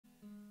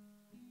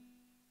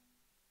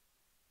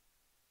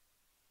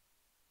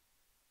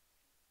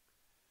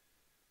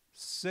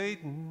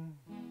Satan's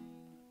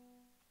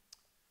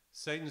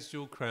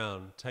Jewel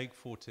Crown, take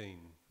 14.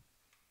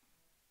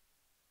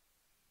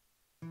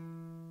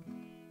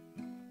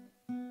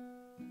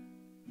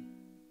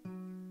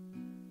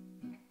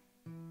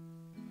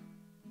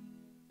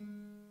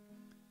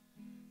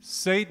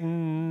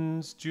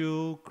 Satan's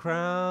jewel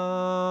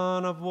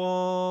crown, I've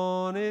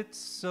worn it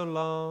so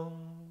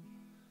long,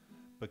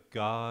 but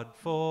God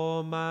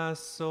for my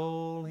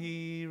soul,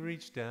 he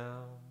reached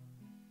down.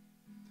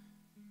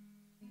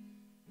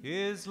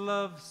 His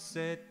love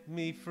set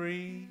me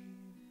free,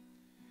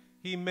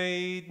 he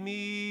made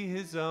me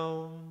his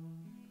own,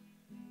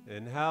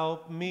 and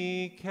helped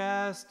me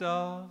cast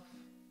off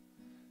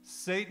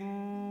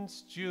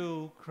Satan's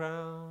jewel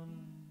crown.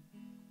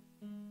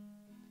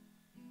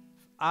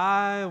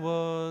 I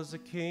was a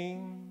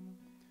king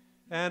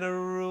and a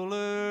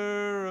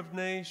ruler of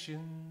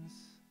nations,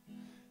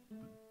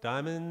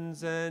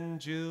 diamonds and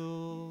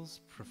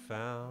jewels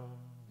profound.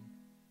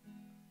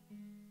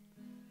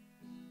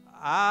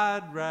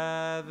 I'd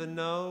rather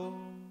know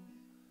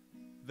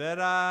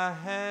that I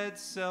had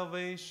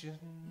salvation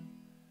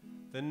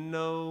than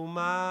know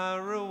my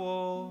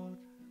reward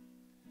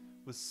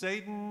was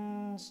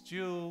Satan's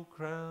jewel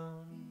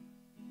crown.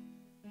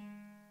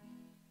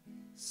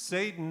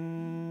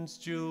 Satan's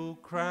jewel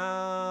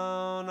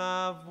crown,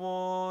 I've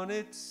worn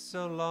it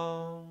so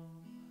long,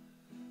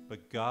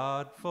 but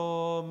God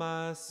for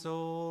my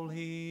soul,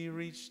 he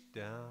reached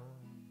down.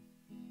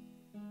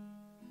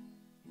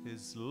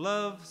 His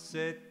love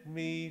set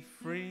me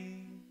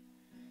free,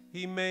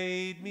 he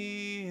made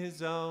me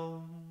his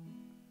own,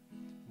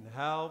 and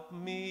helped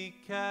me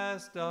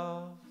cast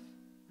off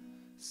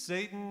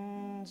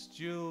Satan's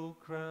jewel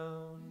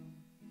crown.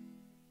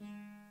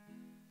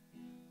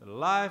 The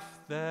life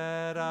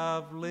that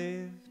I've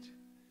lived,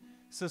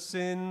 so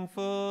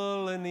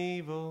sinful and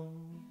evil,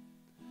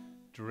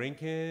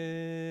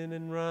 drinking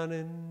and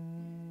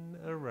running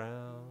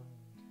around.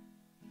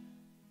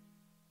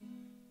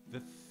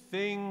 The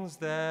things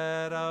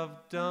that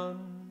I've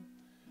done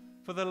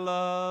for the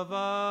love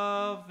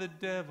of the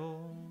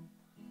devil,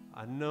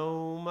 I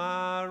know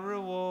my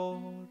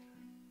reward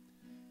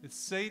is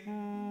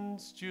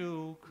Satan's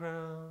jewel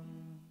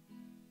crown.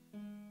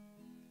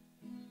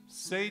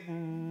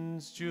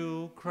 Satan's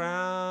jewel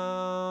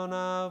crown,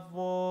 I've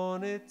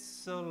worn it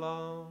so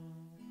long,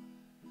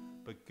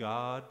 but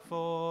God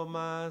for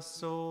my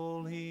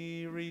soul,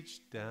 he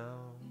reached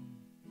down.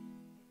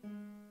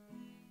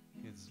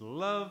 His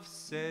love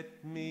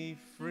set me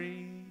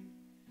free,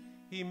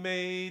 he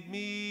made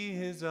me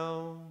his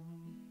own,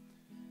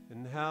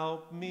 and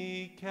helped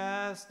me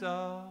cast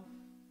off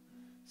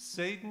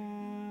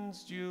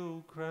Satan's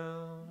jewel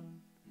crown,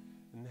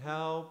 and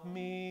helped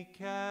me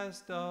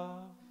cast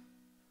off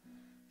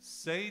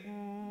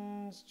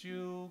Satan's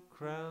jewel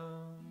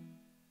crown.